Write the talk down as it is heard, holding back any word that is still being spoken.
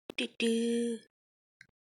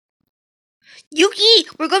Yuki,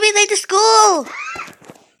 we're gonna be late to school.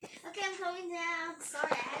 Okay, I'm coming down.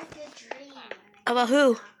 Sorry, I had a good dream. About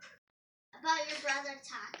who? About your brother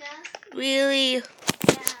Taka. Really? Yeah.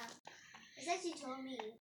 It's like you told me.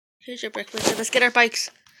 Here's your breakfast. Let's get our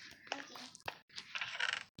bikes. Okay.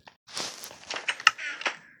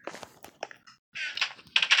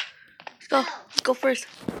 Let's go. Let's go first.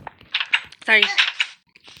 Sorry.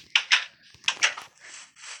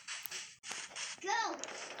 Go.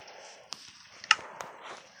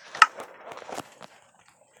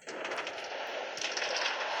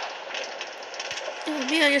 Oh,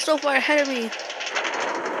 Mia, you're so far ahead of me.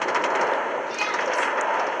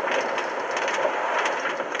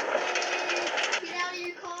 Get out of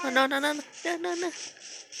your car. Oh, no. Done.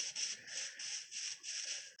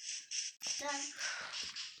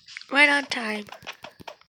 Right on time.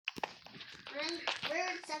 We're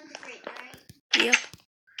in 7th grade, right? Yep.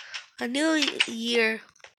 A new year.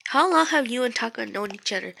 How long have you and Taka known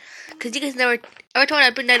each other? Because you guys never, every time I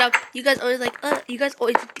bring that up, you guys always like, you guys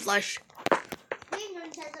always blush. We've known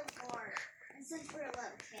each other since we were little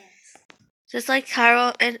kids. Just like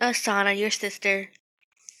Carol and Asana, your sister.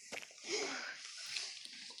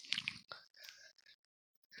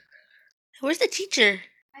 Where's the teacher?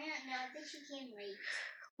 I don't know. I think she came late.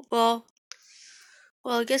 Well,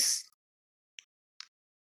 I guess.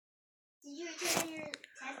 Did you return your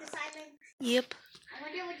test assignment? Yep. I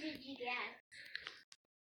wonder what did you get?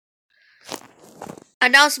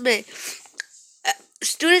 Announcement.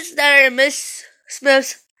 Students that are in Miss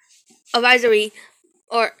Smith's advisory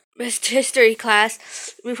or Miss History class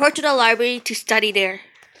report to the library to study there.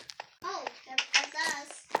 Oh, that's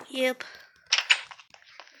us. Yep.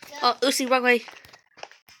 Go. Oh, Lucy, wrong way.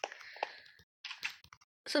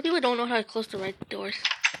 Some people don't know how to close the right doors.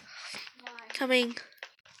 Why? Coming.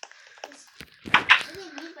 What do you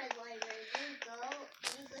mean by library? Do you go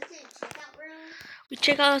to the checkout room? We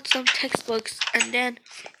check out some textbooks and then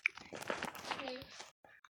Okay.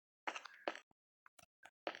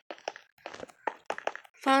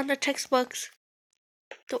 found the textbooks.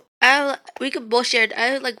 So we could both share it. I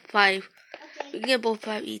have like 5. Okay. We can get both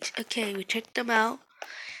 5 each. Okay, we checked them out.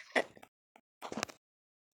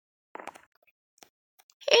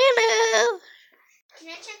 Hello. Can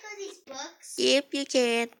I check out these books? Yep, you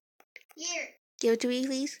can. Here. Give it to me,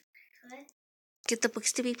 please. What? Give the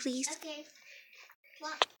books to me, please. Okay.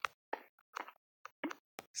 Well,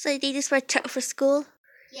 So you need this for school?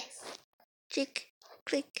 yes. Click,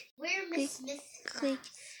 click, We're Miss Smith's click,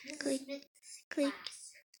 class. click, Mrs. Smith's click,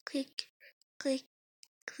 class. click, click,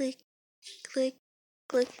 click, click,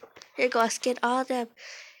 click. Here you go. Scan all of them.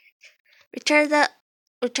 Return the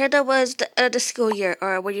was the school year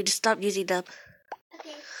or when you just stop using them.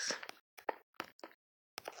 Okay.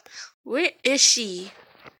 Where is she?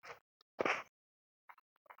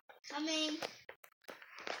 Coming.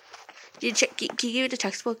 Can you check? Can you give me the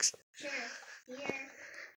textbooks? Sure. Here.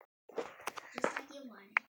 Just like you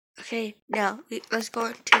wanted. Okay. Now let's go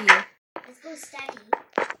into here. Let's go study.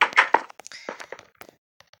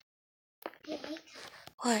 Hey, Aika.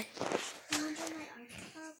 What? You want to join my art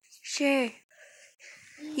club? Sure.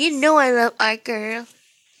 Please? You know I love art, girl.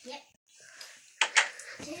 Yep.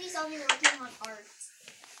 Tiffany's only working on art.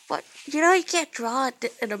 What? You know you can't draw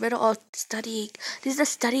in the middle of studying. This is a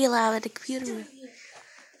study lab at the computer room.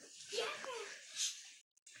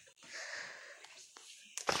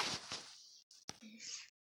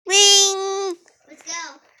 Ring! Let's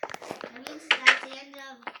go. That means that's the end of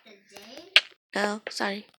the day. No,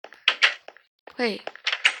 sorry. Wait.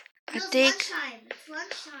 I No, it's think lunchtime. It's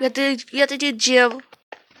lunchtime. we have to do gym.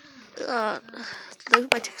 Leave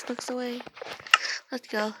my textbooks away. Let's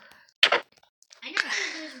go. I know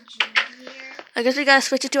there's a gym here. I guess we gotta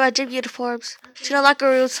switch it to our gym uniforms. Okay. To the locker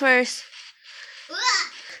rooms first. Ugh.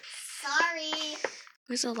 Sorry.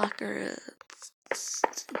 Where's the locker room?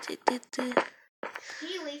 Can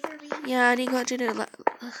you wait for me? Yeah, I need to go to the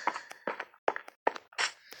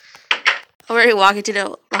I'm already walking to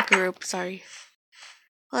the locker room, sorry.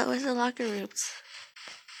 Where's the locker rooms?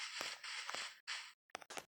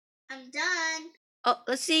 I'm done. Oh,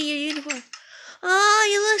 let's see your uniform. Oh,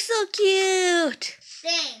 you look so cute.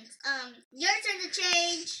 Thanks. Your turn to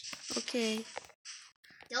change. Okay.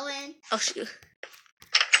 Go in. Oh shoot.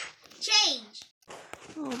 Change.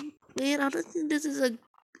 Oh man, I don't think this is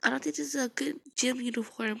a good gym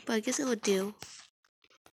uniform, but I guess it would do.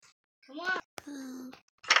 Come on. Oh,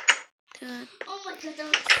 God. Oh my god, that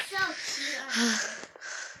looks so cute.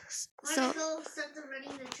 So, Wanna go start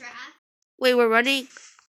running the track? wait, we're running?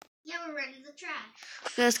 Yeah, we're running the track.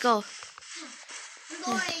 Okay, let's go. We're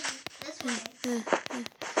going this way.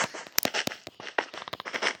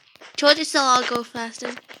 told you so. I'll go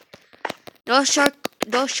faster. No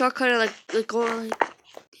shortcut like going like.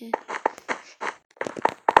 Okay.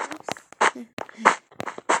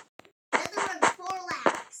 That's around 4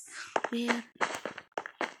 laps. Man.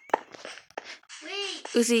 Wait.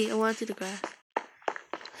 Uzi, I want to the grass.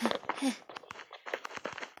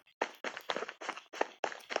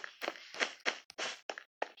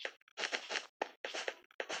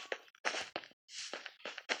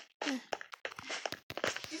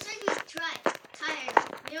 Just make me tired.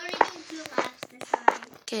 We only do 2 laps this time.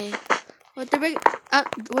 Okay. What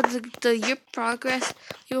the year progress?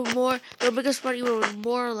 You were more. The biggest part. You were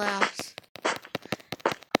more laps.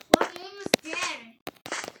 We're almost dead.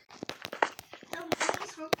 I'm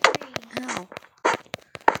almost hungry. Ow.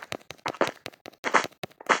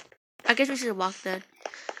 I guess we should walk then.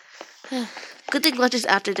 Good thing lunch is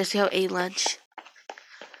after this. We have a lunch.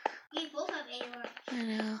 We both have a lunch. I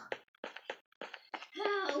know.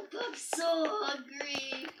 Help! I'm so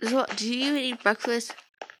hungry. So, do you even eat breakfast?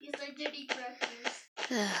 Yes, I did eat breakfast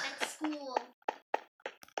at school.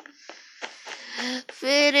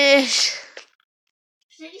 Finish.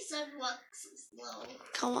 Shady son walks slow.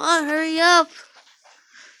 Come on, hurry up.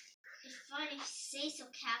 It's fine if you say so,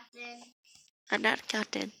 Captain. I'm not a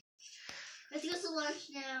captain. Let's go to lunch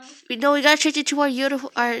now. We gotta change into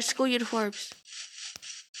our school uniforms.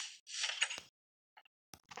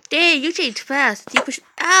 Dang, you changed fast. You push.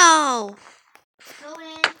 Ow! Go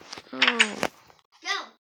in. Oh. Go.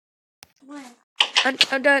 What?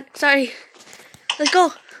 I'm done. Sorry. Let's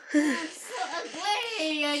go. I'm so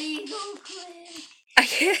ugly. I need to go quick. I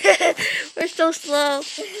can't. We're so slow.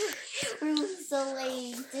 We're so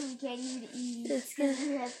late and we can't even eat because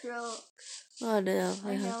we have throat. Oh no.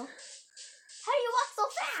 I know. How do you walk so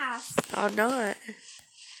fast? I'm not.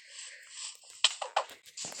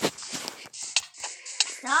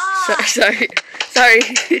 Stop. Sorry.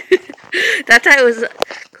 That time was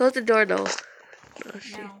close the door though. Oh,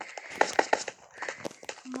 shit. No.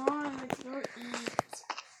 Come on, let's go eat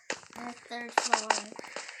on the 3rd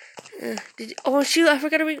floor. Oh shoot! I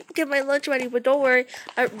forgot to get my lunch money, but don't worry.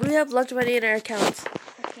 We have lunch money in our accounts.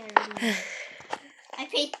 Okay, I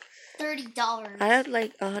paid $30. I have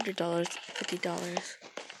like $100, $50.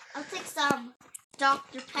 I'll take some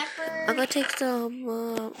Dr. Pepper. I'm gonna take some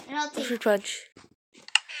And I'll take fruit punch,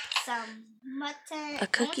 some mutton. a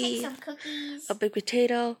cookie, I'll take some cookies. a baked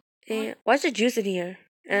potato, and why's there juice in here?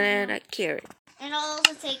 And a carrot. And I'll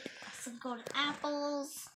also take some golden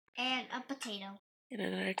apples and a potato. And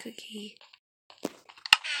another cookie.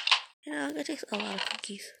 Yeah, I'm gonna take a lot of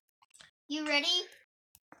cookies. You ready?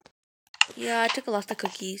 Yeah, I took a lot of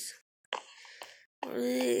cookies.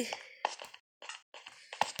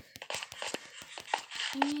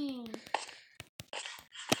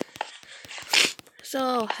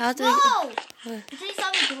 So, how's it? Whoa! What? You say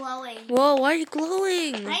something glowing. Whoa, why are you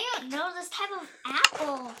glowing? I don't know this type of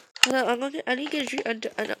apple. Hold on, I need to get a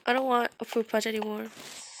drink. I don't want a fruit punch anymore.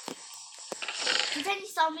 You said you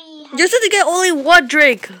saw me. You just have to get only one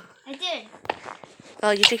drink. I did.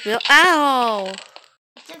 Oh, you take milk? Ow!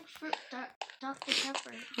 I took fruit, Dr.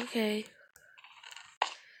 Pepper. Okay.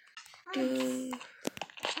 I'm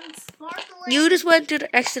sparkling. You just went to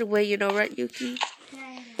the exit way, you know, right, Yuki? Yeah,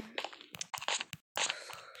 I know.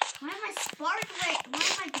 Why am I sparkling? Why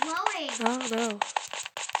am I glowing? I don't know.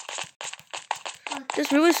 Look,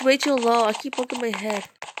 This room is way too low. I keep poking my head.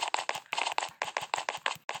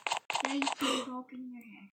 now you keep poking your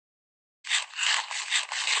head.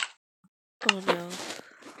 Oh no.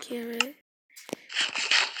 Carrot.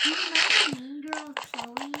 Do you remember Mean Girl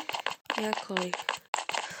Chloe? Yeah, Chloe.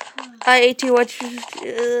 I ate too much.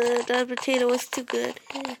 That potato was too good.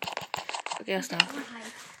 Okay, I'll stop.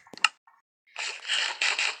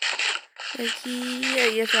 Cookie. Yeah,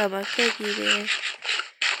 you found my cookie there.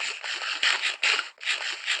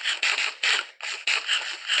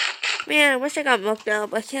 Man, I wish I got milk now,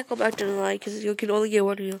 but I can't go back to the line because you can only get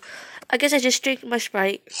one meal. I guess I just drink my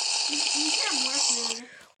Sprite. You should have more food.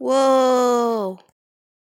 Whoa.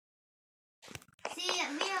 See,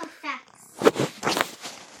 we have facts.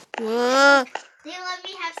 Whoa. They let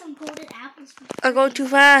me have some golden apples for free. I'm going too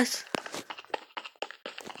fast.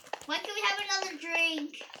 Why can't we have another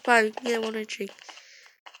drink? Fine, we can get one more drink.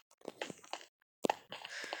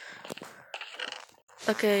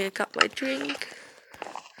 Okay, I got my drink.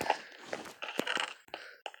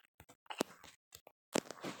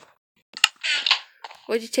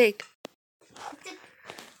 What'd you take?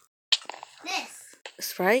 This.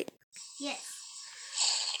 Sprite? Yes.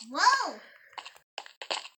 Whoa!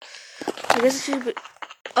 I guess it should be.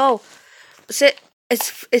 Oh,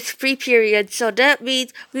 it's free period, so that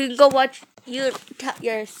means we can go watch your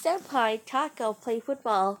senpai Taco play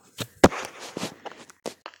football.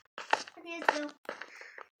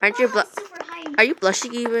 Aren't you super high. Are you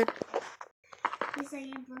blushing even? Yes, I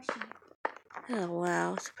am blushing. Oh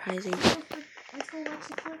wow, surprising. Let's go watch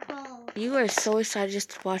the football. You are so excited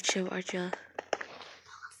just to watch him, aren't you?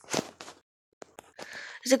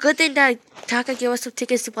 It's a good thing that Taka gave us some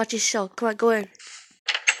tickets to watch his show. Come on, go in.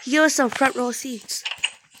 He gave us some front row seats.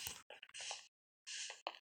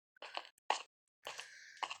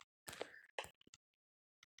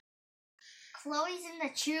 Chloe's in the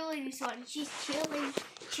cheerleading squad and she's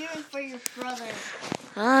cheering for your brother.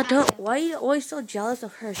 Don't. Why are you always so jealous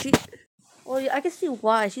of her? Well, I can see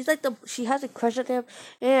why. She has a crush on him,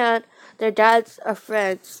 and their dads are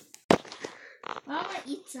friends. I'm gonna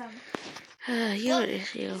eat some. You an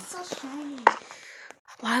issue. It's so shiny.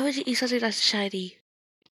 Why would you eat something that's shiny?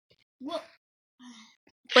 What?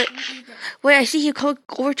 Wait, I see him coming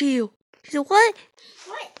over to you. He said, what?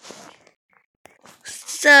 What?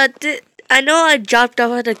 So, I know I dropped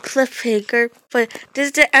off at a cliffhanger, but this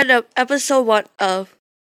is the end of episode 1 of,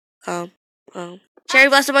 Cherry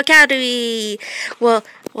Blossom Academy. Well,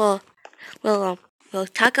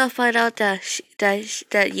 Taka find out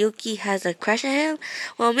that Yuki has a crush on him.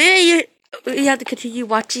 Well, maybe you have to continue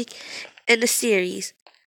watching in the series.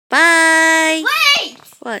 Bye. Wait.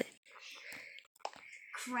 What?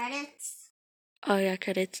 Credits. Oh yeah,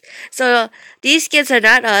 credits. So these skins are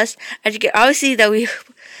not us, as you can obviously that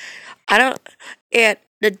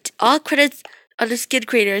all credits of the skin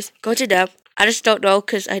creators go to them. I just don't know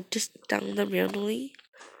because I just download them randomly.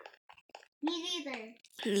 Me neither.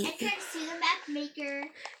 And credits to the map maker.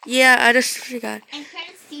 Yeah, I just forgot. And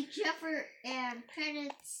credits to Jeffer and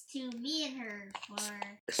credits to me and her.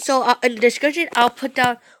 So in the description, I'll put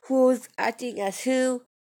down who's acting as who,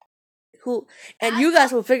 and you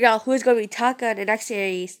guys will figure out who's going to be Taka in the next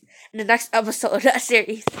series, in the next episode of that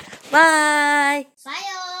series. Bye.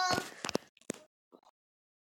 Bye.